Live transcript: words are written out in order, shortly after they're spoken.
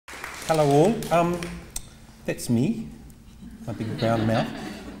Hello all, that's me, my big brown mouth.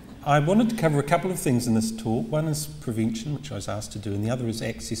 I wanted to cover a couple of things in this talk. One is prevention, which I was asked to do, and the other is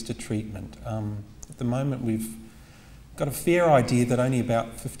access to treatment. At the moment we've got a fair idea that only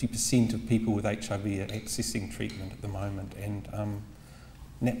about 50% of people with HIV are accessing treatment at the moment, and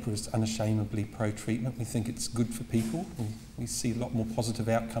NAPWHA is unashamedly pro-treatment. We think it's good for people. We see a lot more positive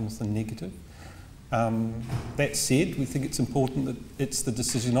outcomes than negative. That said, we think it's important that it's the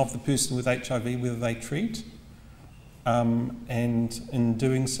decision of the person with HIV whether they treat, and in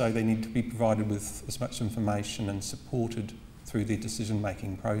doing so they need to be provided with as much information and supported through their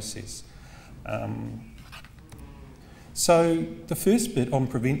decision-making process. So the first bit on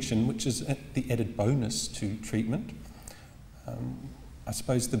prevention, which is the added bonus to treatment, I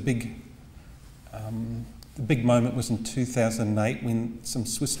suppose the big moment was in 2008 when some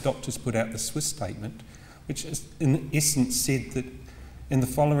Swiss doctors put out the Swiss statement, which is, in essence said that in the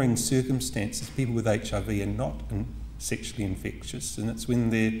following circumstances people with HIV are not sexually infectious, and it's when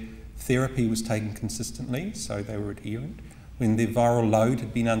their therapy was taken consistently, so they were adherent, when their viral load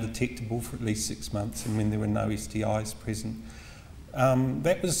had been undetectable for at least 6 months, and when there were no STIs present.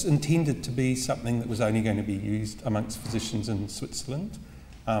 That was intended to be something that was only going to be used amongst physicians in Switzerland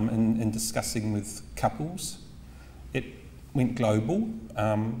in discussing with couples. It went global.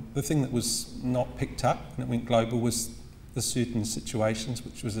 The thing that was not picked up when it went global was the certain situations,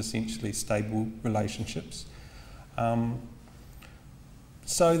 which was essentially stable relationships.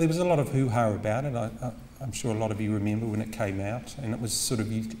 So there was a lot of hoo-ha about it. I'm sure a lot of you remember when it came out, and it was sort of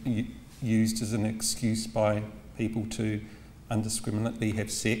used as an excuse by people to indiscriminately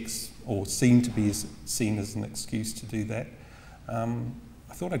have sex, or seemed to be seen as an excuse to do that.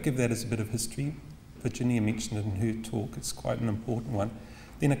 I thought I'd give that as a bit of history. Virginia mentioned it in her talk. It's quite an important one.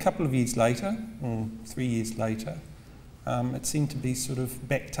 Then a couple of years later, or 3 years later, it seemed to be sort of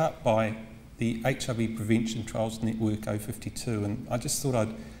backed up by the HIV Prevention Trials Network 052, and I just thought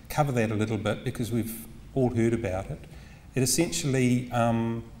I'd cover that a little bit because we've all heard about it. It essentially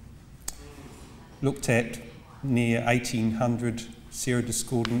looked at near 1,800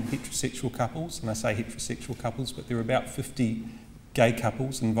 serodiscordant heterosexual couples, and I say heterosexual couples, but there were about 50 gay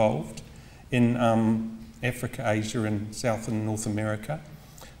couples involved in Africa, Asia and South and North America.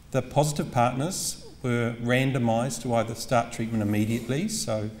 The positive partners were randomised to either start treatment immediately,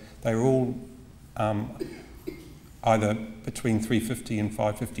 so they were all either between 350 and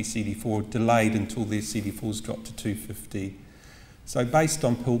 550 CD4, delayed until their CD4s dropped to 250. So based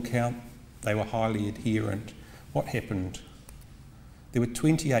on pill count, they were highly adherent. What happened? There were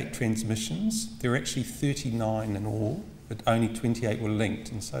 28 transmissions. There were actually 39 in all, but only 28 were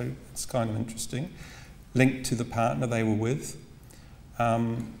linked, and so it's kind of interesting. Linked to the partner they were with.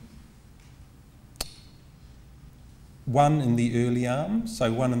 One in the early arm,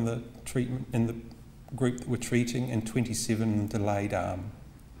 so one in the treatment in the group that were treating, and 27 in the delayed arm.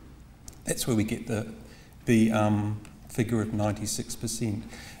 That's where we get the figure of 96%.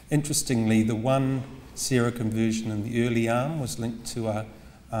 Interestingly, the one seroconversion in the early arm was linked to a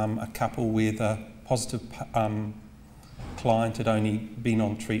couple where the positive client had only been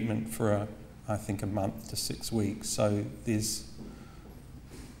on treatment for I think a month to 6 weeks. So there's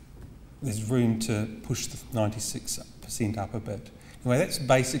room to push the 96% up a bit. Anyway, that's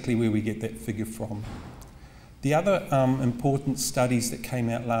basically where we get that figure from. The other important studies that came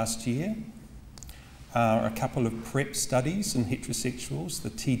out last year are a couple of PrEP studies in heterosexuals, the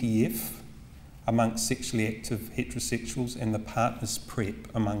TDF amongst sexually active heterosexuals, and the partners PrEP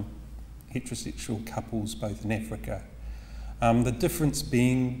among heterosexual couples both in Africa. The difference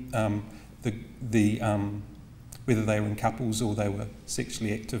being whether they were in couples or they were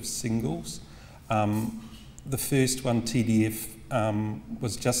sexually active singles. The first one, TDF,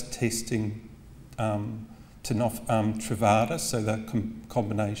 was just testing Truvada, so the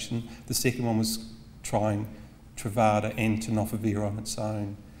combination. The second one was trying Truvada and tenofovir on its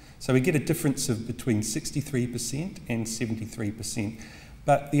own. So we get a difference of between 63% and 73%.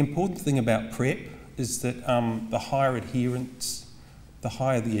 But the important thing about PrEP is that the higher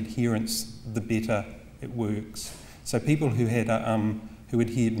the adherence, the better it works. So people who had who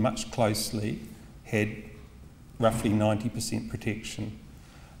adhered much closely had roughly 90% protection.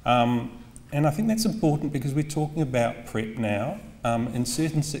 And I think that's important because we're talking about PrEP now. In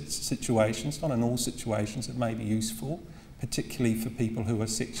certain situations, not in all situations, it may be useful, particularly for people who are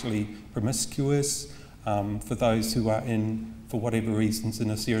sexually promiscuous, for those who are in, for whatever reasons, in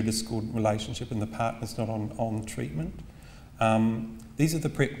a serodiscordant relationship and the partner's not on treatment. These are the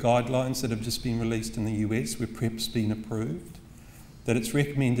PrEP guidelines that have just been released in the US, where PrEP's been approved, that it's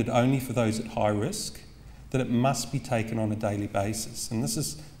recommended only for those at high risk, that it must be taken on a daily basis. And this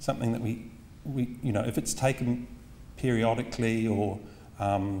is something that we you know, if it's taken periodically or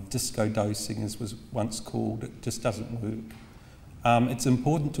disco dosing, as was once called, it just doesn't work. It's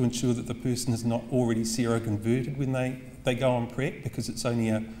important to ensure that the person is not already seroconverted when they go on PrEP, because it's only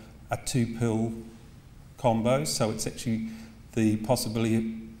a 2-pill combo, so it's actually the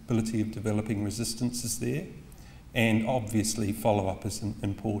possibility of developing resistance is there, and obviously follow-up is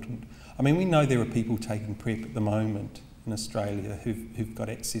important. I mean, we know there are people taking PrEP at the moment in Australia who've got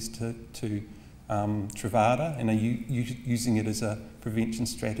access to Truvada and are using it as a prevention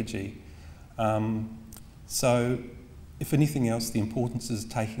strategy. So, if anything else, the importance is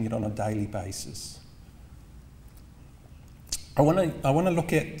taking it on a daily basis. I want to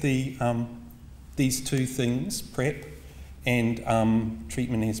look at these two things: PrEP and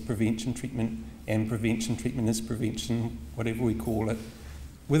treatment as prevention, treatment as prevention, whatever we call it,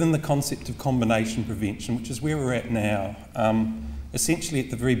 within the concept of combination prevention, which is where we're at now. Essentially, at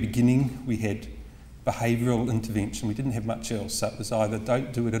the very beginning, we had behavioural intervention. We didn't have much else, so it was either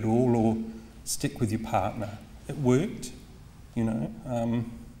don't do it at all or stick with your partner. It worked, you know. I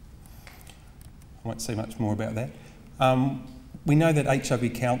won't say much more about that. We know that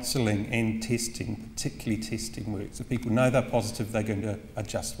HIV counselling and testing, particularly testing, works. If people know they're positive, they're going to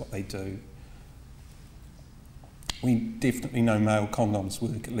adjust what they do. We definitely know male condoms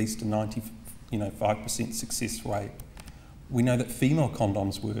work, at least a 95% success rate. We know that female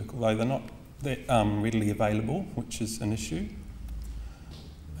condoms work, although they're not that readily available, which is an issue.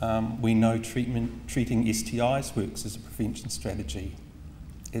 We know treating STIs works as a prevention strategy,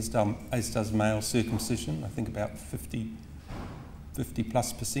 as does male circumcision. I think about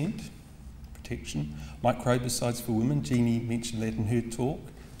 50+% protection. Microbicides for women, Jeannie mentioned that in her talk.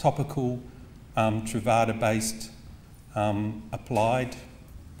 Topical, Truvada-based, applied.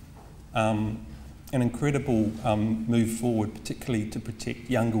 An incredible move forward, particularly to protect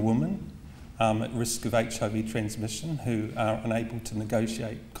younger women at risk of HIV transmission who are unable to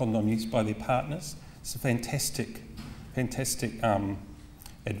negotiate condom use by their partners. It's a fantastic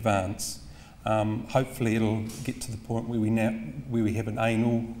advance. Hopefully it'll get to the point where we have an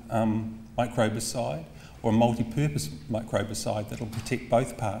anal microbicide or a multi-purpose microbicide that'll protect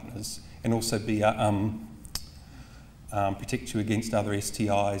both partners and also be protect you against other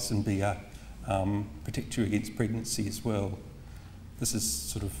STIs and be protect you against pregnancy as well. This is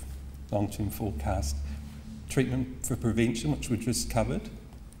sort of long-term forecast. Treatment for prevention, which we just covered.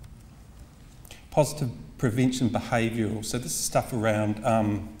 Positive prevention behavioural. So this is stuff around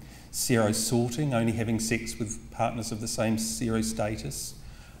serosorting, only having sex with partners of the same serostatus.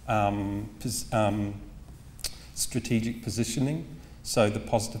 Strategic positioning. So the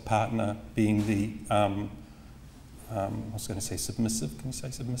positive partner being the, I was going to say submissive, can you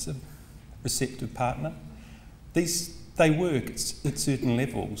say submissive? Receptive partner. They work at certain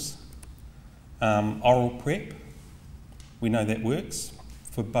levels. Oral PrEP, we know that works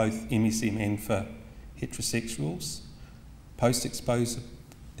for both MSM and for heterosexuals.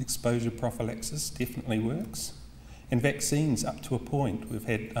 Post-exposure prophylaxis definitely works. And vaccines up to a point. We've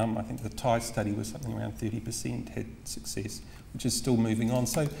had, I think the Thai study was something around 30% had success, which is still moving on.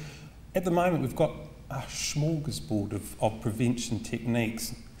 So at the moment we've got a smorgasbord of prevention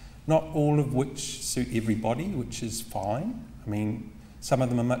techniques, not all of which suit everybody, which is fine. I mean, some of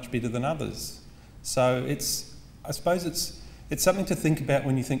them are much better than others. So I suppose it's something to think about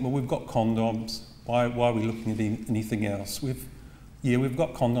when you think, well, we've got condoms, why are we looking at anything else? We've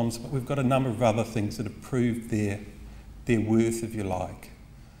got condoms, but we've got a number of other things that have proved their worth, if you like.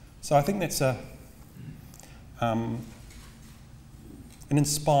 So I think that's an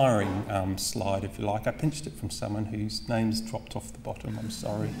inspiring slide, if you like. I pinched it from someone whose name's dropped off the bottom, I'm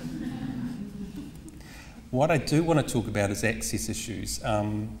sorry. What I do want to talk about is access issues.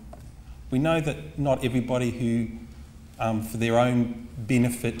 We know that not everybody who, for their own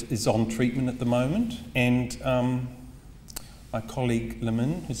benefit, is on treatment at the moment, and my colleague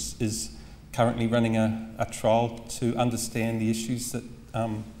Lemon is currently running a trial to understand the issues that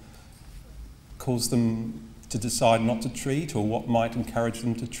cause them to decide not to treat, or what might encourage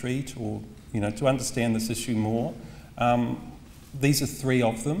them to treat, or to understand this issue more. These are three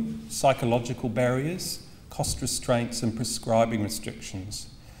of them: psychological barriers, cost restraints, and prescribing restrictions.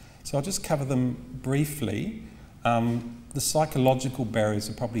 So I'll just cover them briefly. The psychological barriers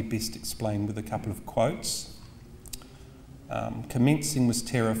are probably best explained with a couple of quotes. Commencing was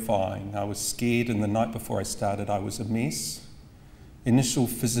terrifying. I was scared, and the night before I started I was a mess. Initial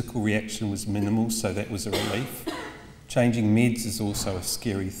physical reaction was minimal, so that was a relief. Changing meds is also a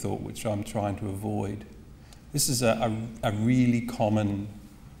scary thought, which I'm trying to avoid. This is a really common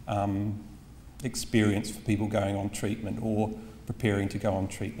experience for people going on treatment or preparing to go on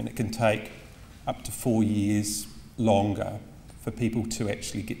treatment. It can take up to 4 years longer for people to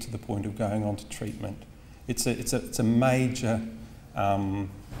actually get to the point of going on to treatment. It's a major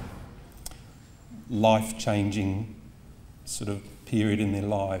life-changing sort of period in their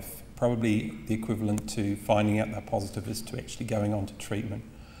life. Probably the equivalent to finding out they're positive is to actually going on to treatment.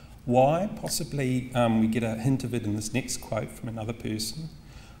 Why? Possibly we get a hint of it in this next quote from another person.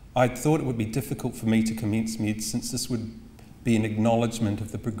 I thought it would be difficult for me to commence meds since this would be an acknowledgement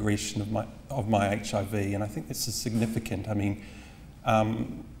of the progression of my HIV, and I think this is significant. I mean,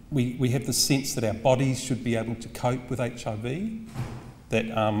 we have the sense that our bodies should be able to cope with HIV, that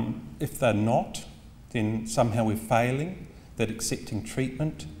if they're not, then somehow we're failing, that accepting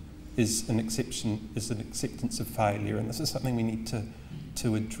treatment is an acceptance of failure, and this is something we need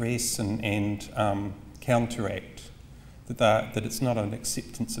to address and counteract. That it's not an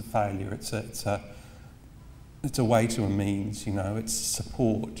acceptance of failure. It's a way to a means. You know. It's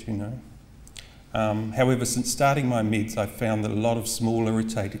support. You know. However, since starting my meds, I've found that a lot of small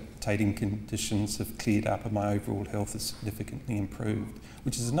irritating conditions have cleared up, and my overall health has significantly improved.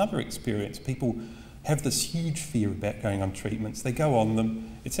 Which is another experience. People have this huge fear about going on treatments. They go on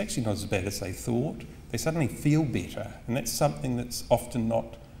them. It's actually not as bad as they thought. They suddenly feel better, and that's something that's often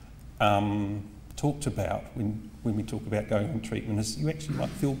not talked about when we talk about going on treatment. Is you actually might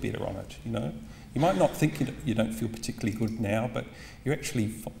feel better on it. You know, you might not think you don't feel particularly good now, but you're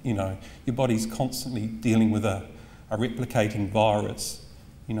actually, you know, your body's constantly dealing with a replicating virus.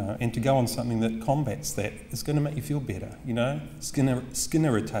 You know, and to go on something that combats that is going to make you feel better. You know, skin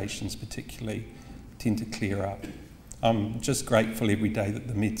irritations particularly tend to clear up. I'm just grateful every day that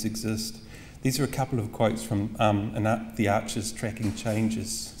the meds exist. These are a couple of quotes from the Archer's Tracking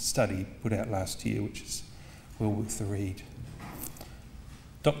Changes study put out last year, which is well worth the read.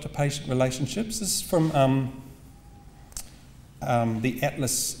 Doctor-patient relationships. This is from the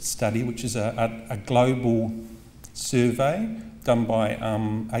Atlas study, which is a global survey done by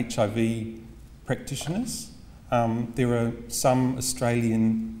HIV practitioners. There are some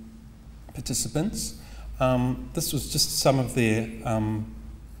Australian participants. This was just some of their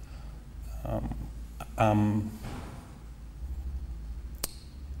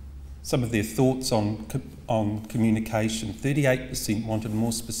thoughts on communication. 38% wanted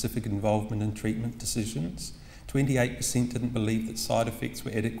more specific involvement in treatment decisions. 28% didn't believe that side effects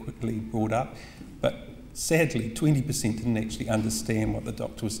were adequately brought up, but sadly 20% didn't actually understand what the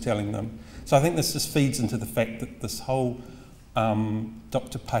doctor was telling them. So I think this just feeds into the fact that this whole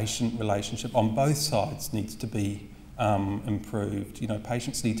doctor-patient relationship on both sides needs to be improved. You know,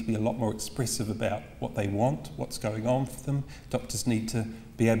 patients need to be a lot more expressive about what they want, what's going on for them. Doctors need to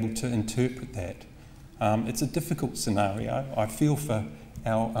be able to interpret that. It's a difficult scenario. I feel for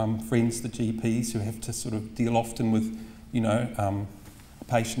our friends, the GPs, who have to sort of deal often with, you know, a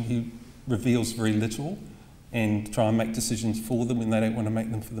patient who reveals very little and try and make decisions for them when they don't want to make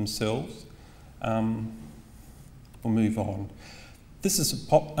them for themselves. We'll move on. This is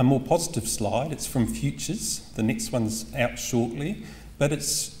a more positive slide. It's from Futures. The next one's out shortly, but it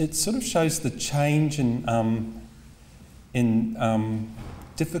sort of shows the change in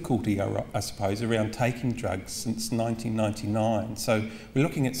difficulty, I suppose, around taking drugs since 1999. So we're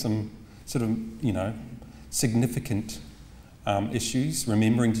looking at some sort of, you know, significant issues,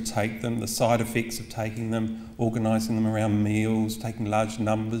 remembering to take them, the side effects of taking them, organising them around meals, taking large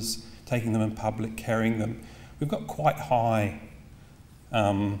numbers, taking them in public, carrying them. We've got quite high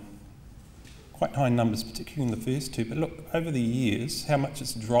numbers, particularly in the first two. But look, over the years, how much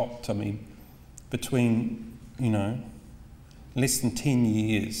it's dropped. I mean, between, you know, less than 10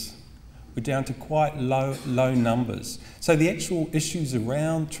 years, we're down to quite low numbers. So the actual issues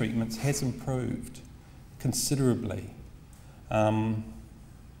around treatments has improved considerably. And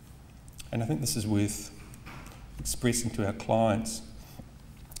I think this is worth expressing to our clients.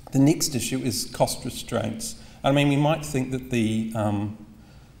 The next issue is cost restraints. I mean, we might think that the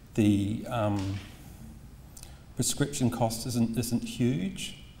prescription cost isn't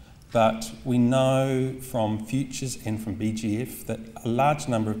huge, but we know from Futures and from BGF that a large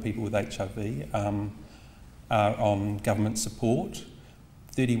number of people with HIV are on government support.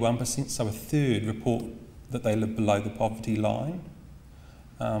 31%, so a third, report that they live below the poverty line.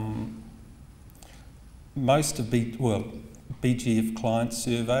 Most of BGF client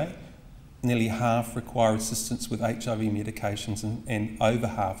survey, nearly half require assistance with HIV medications and over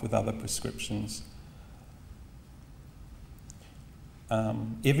half with other prescriptions.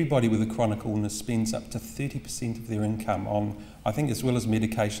 Everybody with a chronic illness spends up to 30% of their income on, I think, as well as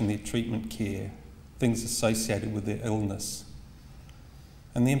medication, their treatment care, things associated with their illness.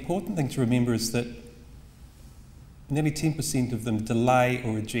 And the important thing to remember is that nearly 10% of them delay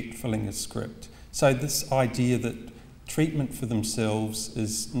or reject filling a script. So this idea that treatment for themselves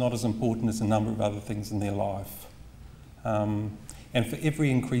is not as important as a number of other things in their life. And for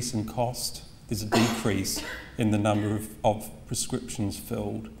every increase in cost, there's a decrease in the number of prescriptions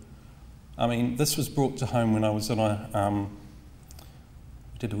filled. I mean, this was brought to home when I was on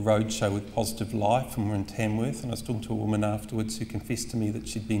did a roadshow with Positive Life, and we're in Tamworth, and I was talking to a woman afterwards who confessed to me that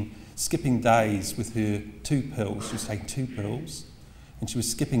she'd been skipping days with her 2 pills. She was taking 2 pills, and she was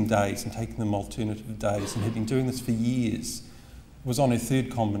skipping days and taking them alternative days, and had been doing this for years. Was on her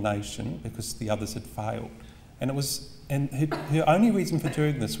 3rd combination because the others had failed. And her only reason for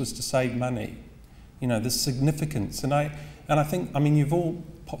doing this was to save money. You know, there's significance. And I think, I mean, you've all,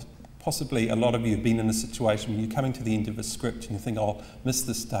 possibly a lot of you have been in a situation where you're coming to the end of a script and you think, oh, miss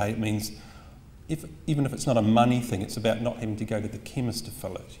this day. It means, even if it's not a money thing, it's about not having to go to the chemist to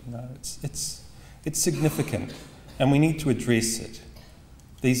fill it. You know, it's significant, and we need to address it.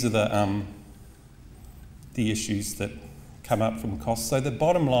 These are the issues that come up from costs. So the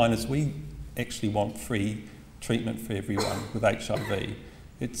bottom line is we actually want free treatment for everyone with HIV.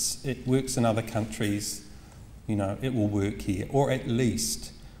 It works in other countries, you know, it will work here, or at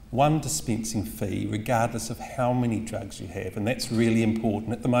least one dispensing fee regardless of how many drugs you have, and that's really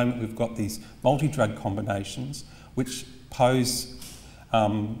important. At the moment we've got these multi-drug combinations which pose,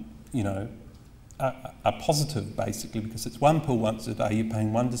 you know, a positive basically, because it's 1 pill once a day, you're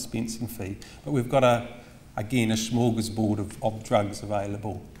paying 1 dispensing fee, but we've got again a smorgasbord of drugs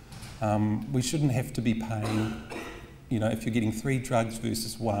available. We shouldn't have to be paying, you know, if you're getting 3 drugs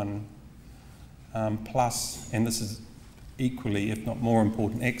versus 1, plus, and this is equally, if not more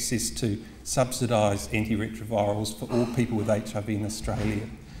important, access to subsidised antiretrovirals for all people with HIV in Australia.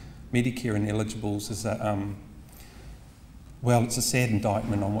 Medicare ineligibles is well, it's a sad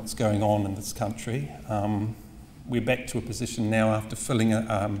indictment on what's going on in this country. We're back to a position now after filling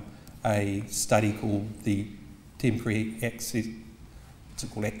a study called the Temporary Access, what's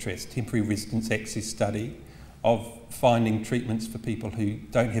it called, ACTRAS, Temporary Residence Access Study, of finding treatments for people who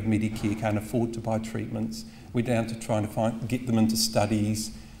don't have Medicare, can't afford to buy treatments. We're down to trying to get them into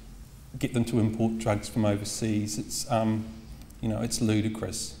studies, get them to import drugs from overseas. It's, you know, it's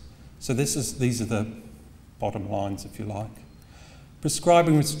ludicrous. So these are the bottom lines, if you like.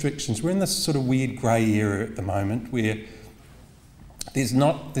 Prescribing restrictions. We're in this sort of weird grey area at the moment where there's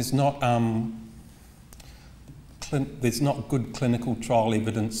not good clinical trial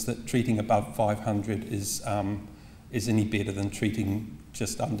evidence that treating above 500 is any better than treating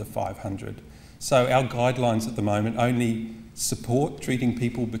just under 500. So our guidelines at the moment only support treating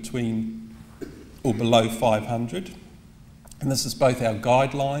people between or below 500. And this is both our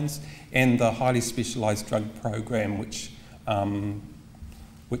guidelines and the highly specialised drug program which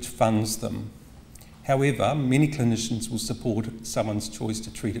funds them. However, many clinicians will support someone's choice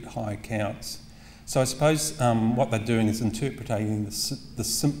to treat at higher counts. So I suppose what they're doing is interpreting the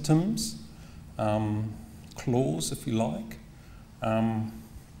symptoms clause, if you like.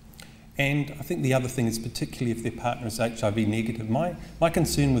 And I think the other thing is, particularly if their partner is HIV negative, my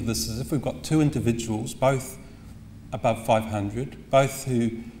concern with this is if we've got 2 individuals, both above 500, both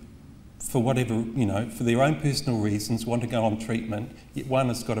who, for whatever, you know, for their own personal reasons want to go on treatment, yet one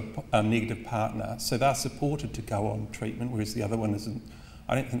has got a negative partner, so they're supported to go on treatment, whereas the other one isn't.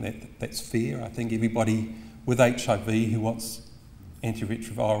 I don't think that's fair. I think everybody with HIV who wants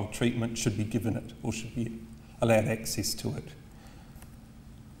antiretroviral treatment should be given it, or should be allowed access to it.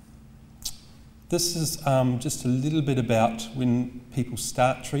 This is just a little bit about when people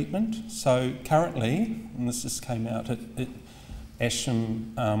start treatment. So currently, and this just came out at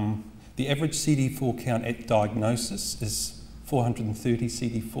ASHM, the average CD4 count at diagnosis is 430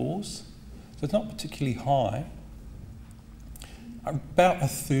 CD4s. So it's not particularly high. About a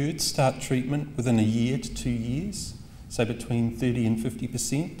third start treatment within a year to 2 years, so between 30 and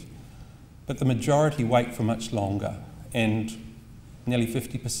 50%. But the majority wait for much longer, and nearly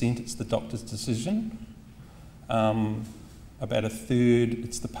 50% it's the doctor's decision. About a third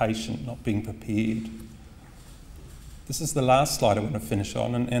it's the patient not being prepared. This is the last slide I want to finish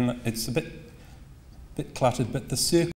on, and it's a bit cluttered, but the circle